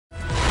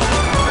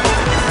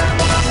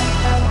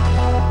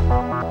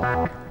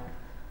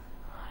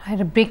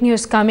Big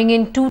news coming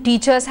in. 2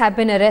 teachers have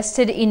been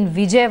arrested in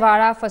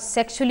Vijayawada for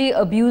sexually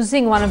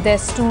abusing one of their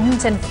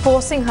students and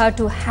forcing her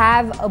to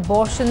have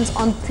abortions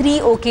on 3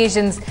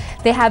 occasions.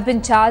 They have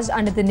been charged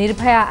under the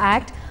Nirbhaya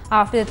Act.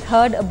 After the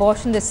 3rd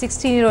abortion, the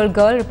 16-year-old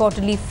girl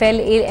reportedly fell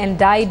ill and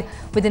died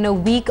within a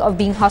week of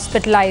being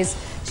hospitalized.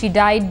 She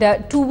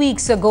died 2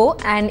 weeks ago,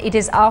 and it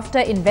is after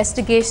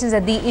investigations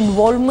that the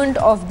involvement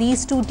of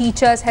these 2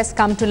 teachers has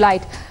come to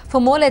light.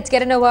 For more, let's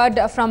get in a word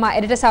from our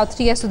editor South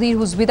 3, Sudhir,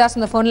 who's with us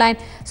on the phone line.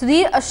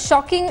 Sudhir, a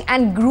shocking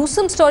and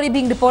gruesome story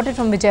being reported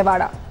from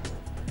Vijayawada.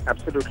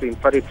 Absolutely. In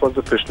fact, it was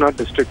the Krishna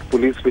District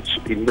Police which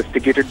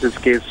investigated this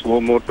case suo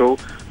motu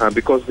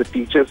because the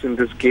teachers in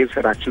this case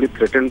had actually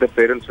threatened the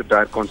parents with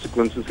dire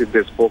consequences if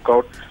they spoke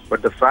out.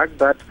 But the fact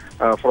that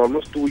for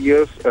almost 2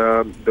 years,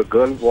 the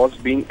girl was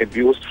being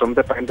abused from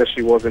the time that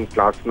she was in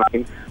class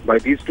 9 by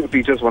these 2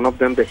 teachers, one of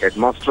them the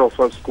headmaster of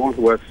her school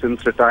who has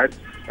since retired,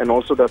 and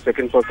also the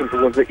second person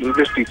who was the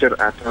English teacher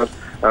at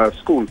her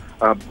school.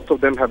 Both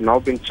of them have now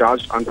been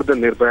charged under the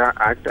Nirbhaya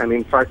Act, and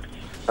in fact,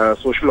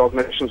 social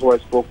organizations who I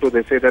spoke to,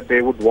 they say that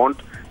they would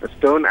want a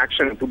stern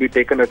action to be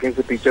taken against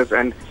the teachers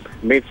and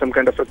made some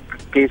kind of a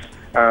case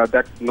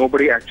that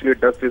nobody actually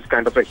does this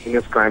kind of a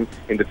heinous crime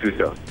in the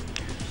future.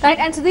 Right,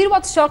 and Sudhir,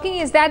 what's shocking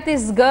is that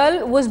this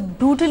girl was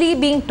brutally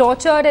being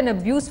tortured and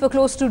abused for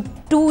close to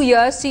 2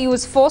 years. She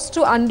was forced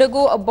to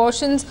undergo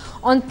abortions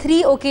on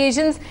 3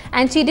 occasions,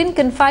 and she didn't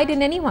confide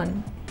in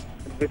anyone.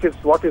 This is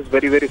what is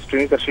very, very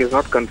strange, that she has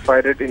not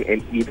confided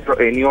in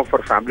either any of her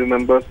family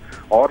members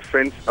or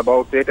friends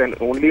about it, and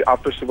only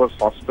after she was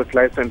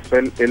hospitalized and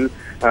fell ill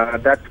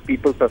that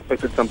people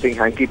suspected something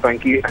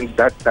hanky-panky, and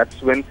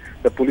that's when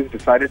the police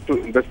decided to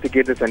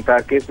investigate this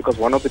entire case, because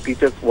one of the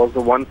teachers was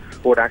the one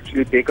who had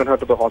actually taken her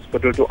to the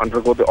hospital to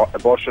undergo the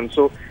abortion.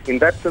 So in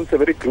that sense, a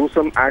very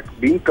gruesome act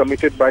being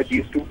committed by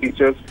these 2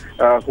 teachers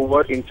who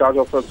were in charge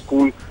of her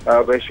school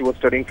where she was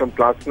studying from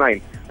class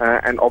 9.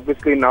 And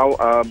obviously now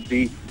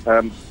the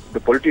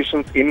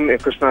politicians in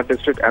Krishna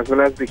District as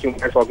well as the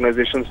human rights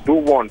organizations do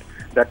want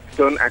that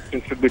stern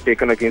action should be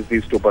taken against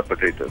these 2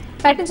 perpetrators.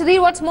 Right, and Sudhir,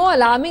 what's more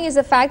alarming is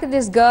the fact that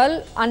this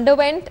girl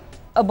underwent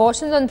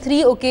abortions on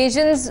 3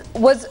 occasions.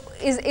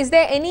 Is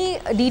there any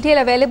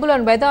detail available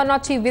on whether or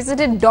not she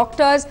visited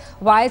doctors?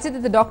 Why is it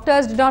that the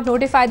doctors did not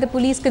notify the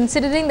police,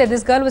 considering that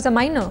this girl was a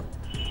minor?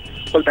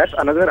 Well, that's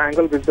another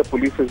angle which the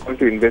police is going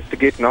to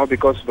investigate now,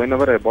 because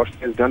whenever abortion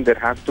is done, there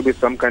has to be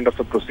some kind of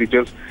a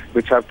procedures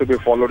which have to be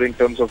followed in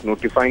terms of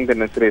notifying the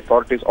necessary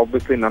authorities.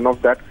 Obviously, none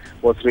of that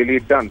was really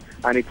done,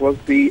 and it was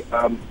the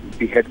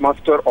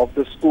headmaster of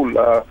the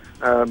school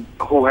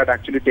who had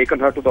actually taken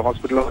her to the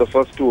hospital on the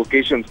first 2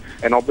 occasions,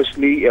 and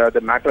obviously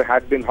the matter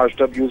had been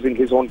hushed up using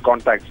his own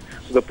contacts.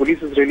 So the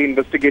police is really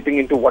investigating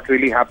into what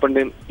really happened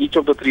in each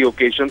of the 3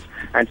 occasions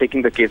and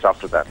taking the case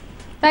after that.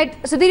 Right.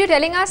 Sudhir, you're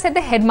telling us that the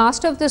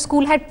headmaster of the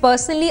school had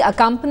personally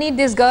accompanied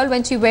this girl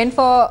when she went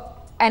for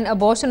an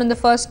abortion on the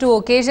first 2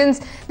 occasions.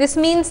 This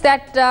means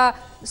that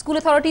school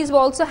authorities were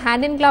also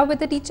hand in glove with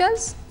the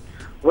teachers?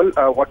 Well,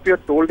 what we are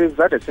told is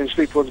that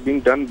essentially it was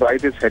being done by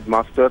this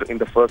headmaster in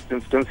the first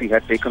instance. He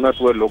had taken her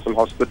to a local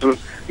hospital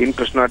in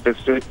Krishna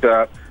District,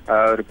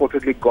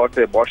 reportedly got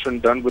the abortion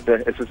done with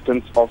the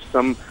assistance of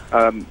some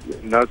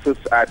nurses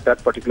at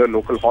that particular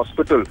local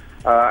hospital.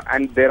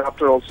 And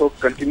thereafter also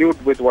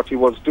continued with what he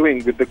was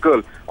doing with the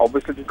girl.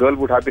 Obviously, the girl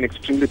would have been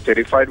extremely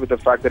terrified with the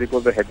fact that it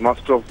was the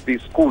headmaster of the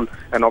school,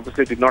 and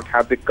obviously did not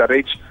have the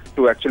courage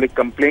to actually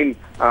complain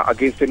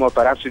against him, or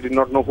perhaps she did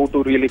not know who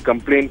to really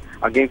complain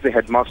against the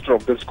headmaster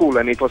of the school.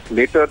 And it was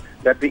later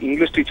that the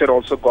English teacher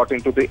also got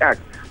into the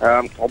act.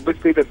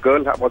 Obviously, the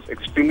girl was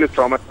extremely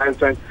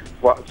traumatized and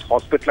was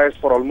hospitalized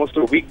for almost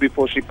a week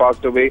before she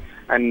passed away.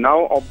 And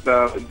now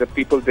the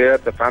people there,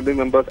 the family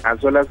members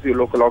as well as the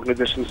local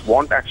organizations,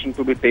 want action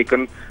to be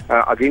taken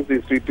against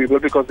these 3 people,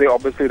 because they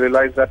obviously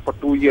realized that for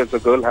 2 years the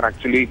girl had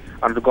actually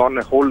undergone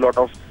a whole lot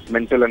of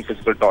mental and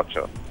physical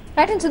torture.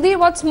 Right, and Sudhir,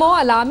 what's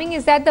more alarming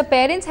is that the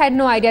parents had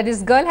no idea.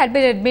 This girl had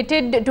been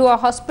admitted to a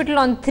hospital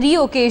on 3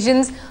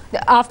 occasions.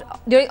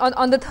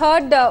 On the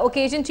 3rd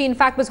occasion, she in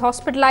fact was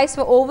hospitalized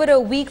for over a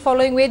week,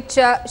 following which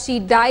she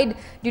died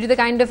due to the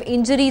kind of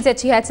injuries that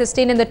she had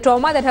sustained and the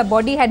trauma that her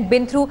body had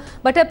been through.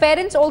 But her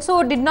parents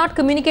also did not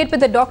communicate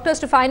with the doctors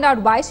to find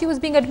out why she was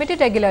being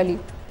admitted regularly.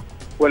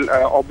 Well,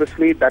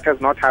 obviously that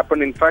has not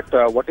happened. In fact,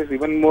 what is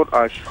even more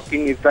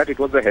shocking is that it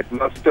was the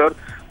headmaster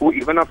who,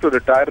 even after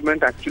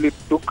retirement, actually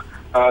took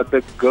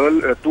the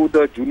girl to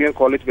the junior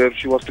college where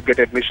she was to get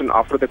admission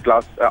after the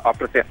class,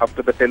 after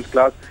the 10th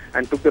class,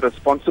 and took the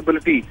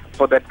responsibility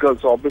for that girl.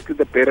 So obviously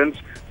the parents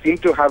seem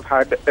to have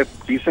had a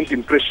decent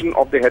impression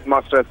of the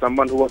headmaster as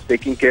someone who was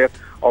taking care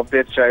of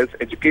their child's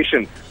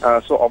education.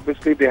 So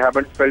obviously they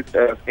haven't felt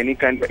any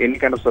kind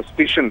of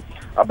suspicion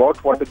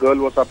about what the girl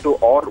was up to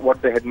or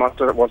what the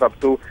headmaster was up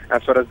to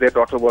as far as their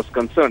daughter was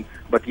concerned.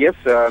 But yes,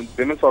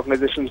 women's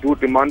organizations do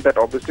demand that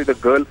obviously the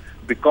girl,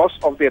 because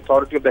of the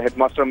authority of the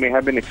headmaster, may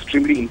have been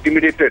extremely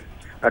intimidated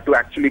to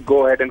actually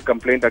go ahead and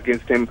complain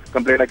against him,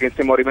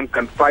 or even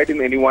confide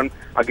in anyone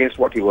against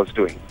what he was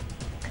doing.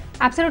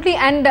 Absolutely.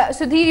 And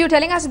Sudhir, you're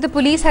telling us that the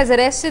police has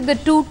arrested the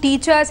two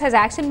teachers. Has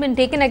action been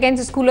taken against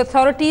the school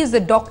authorities, the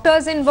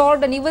doctors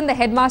involved, and even the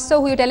headmaster,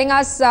 who you're telling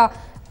us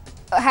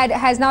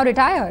has now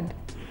retired?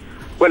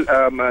 Well,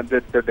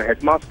 the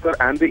headmaster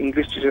and the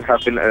English teacher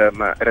have been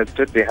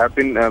arrested. They have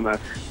been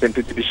sent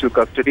to judicial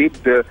custody.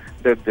 The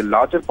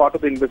larger part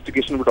of the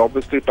investigation would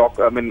obviously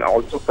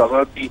also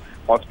cover the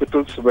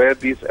hospitals where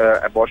these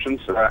abortions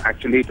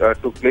actually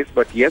took place.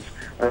 But yes,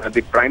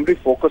 the primary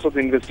focus of the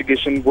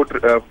investigation would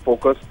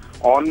focus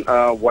on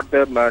what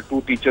the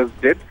two teachers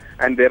did,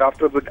 and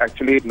thereafter would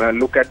actually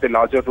look at the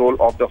larger role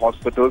of the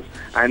hospitals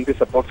and the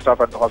support staff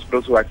at the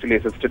hospitals who actually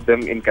assisted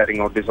them in carrying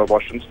out these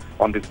abortions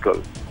on this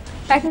girl.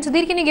 Right, and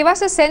Sudhir, can you give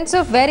us a sense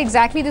of where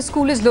exactly the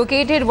school is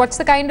located? What's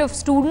the kind of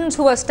students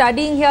who are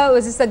studying here?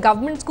 Is this a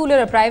government school or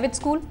a private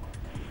school?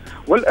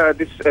 Well,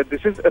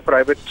 this is a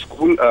private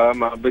school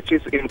which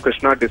is in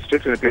Krishna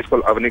district, in a place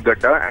called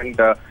Avanigadda,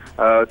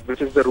 and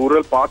which is the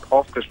rural part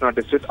of Krishna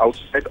district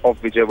outside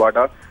of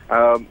Vijayawada.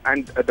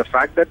 And the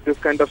fact that this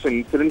kind of an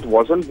incident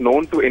wasn't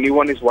known to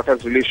anyone is what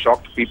has really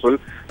shocked people.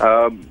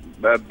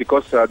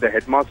 Because the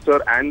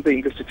headmaster and the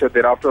English teacher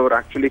thereafter were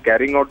actually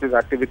carrying out these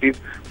activities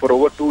for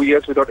over 2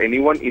 years without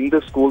anyone in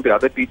the school, the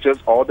other teachers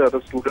or the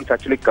other students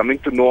actually coming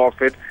to know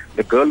of it,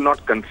 the girl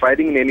not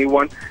confiding in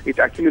anyone. It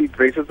actually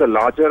raises the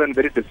larger and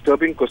very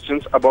disturbing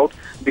questions about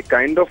the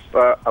kind of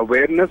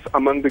awareness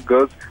among the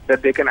girls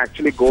that they can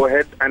actually go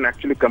ahead and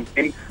actually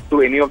complain to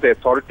any of the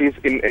authorities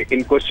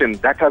in question.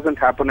 That hasn't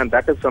happened, and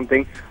that is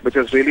something which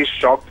has really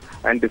shocked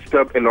and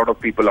disturbed a lot of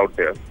people out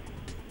there.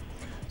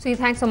 So,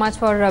 thanks so much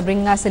for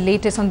bringing us the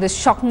latest on this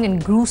shocking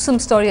and gruesome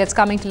story that's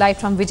coming to light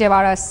from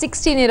Vijayawada. A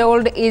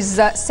 16-year-old is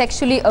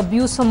sexually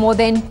abused for more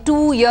than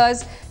 2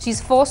 years.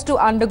 She's forced to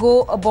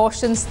undergo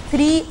abortions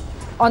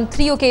on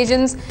three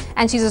occasions,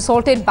 and she's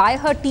assaulted by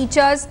her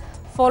teachers,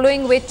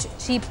 following which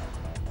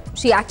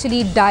she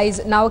actually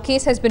dies. Now, a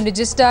case has been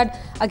registered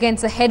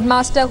against the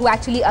headmaster who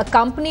actually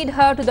accompanied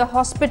her to the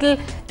hospital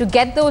to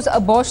get those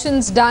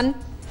abortions done,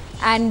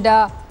 and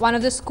one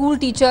of the school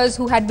teachers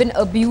who had been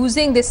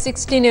abusing this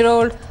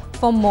 16-year-old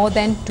for more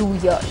than 2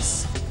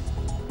 years.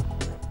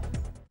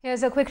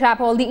 Here's a quick wrap.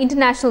 All the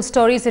international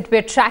stories that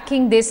we're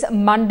tracking this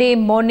Monday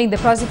morning. The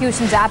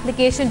prosecution's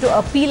application to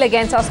appeal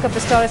against Oscar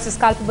Pistorius'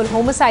 culpable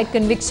homicide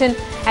conviction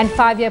and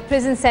 5-year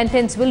prison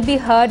sentence will be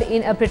heard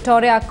in a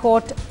Pretoria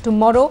court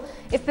tomorrow.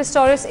 If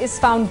Pistorius is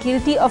found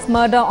guilty of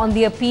murder on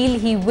the appeal,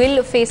 he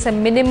will face a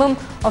minimum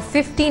of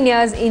 15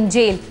 years in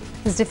jail.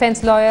 His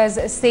defense lawyers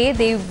say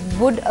they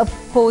would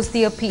oppose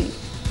the appeal.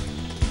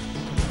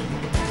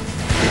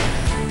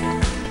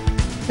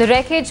 The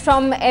wreckage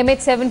from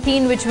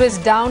MH17, which was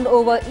downed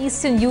over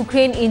eastern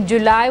Ukraine in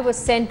July, was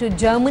sent to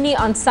Germany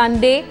on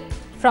Sunday,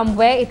 from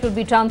where it will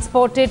be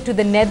transported to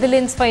the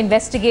Netherlands for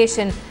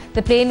investigation.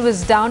 The plane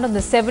was downed on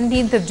the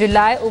 17th of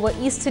July over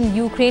eastern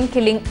Ukraine,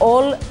 killing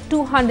all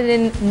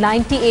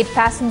 298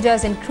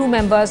 passengers and crew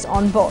members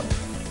on board.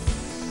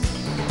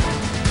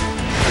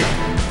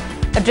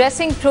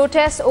 Addressing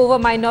protests over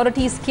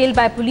minorities killed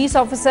by police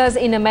officers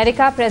in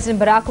America,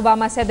 President Barack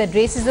Obama said that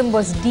racism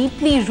was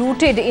deeply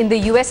rooted in the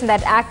US and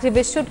that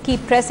activists should keep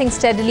pressing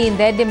steadily in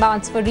their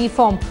demands for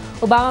reform.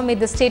 Obama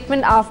made the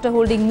statement after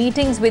holding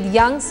meetings with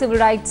young civil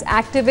rights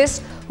activists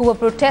who were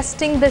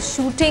protesting the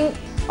shooting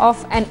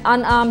of an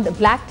unarmed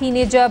black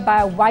teenager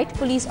by a white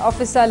police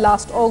officer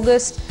last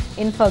August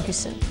in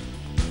Ferguson.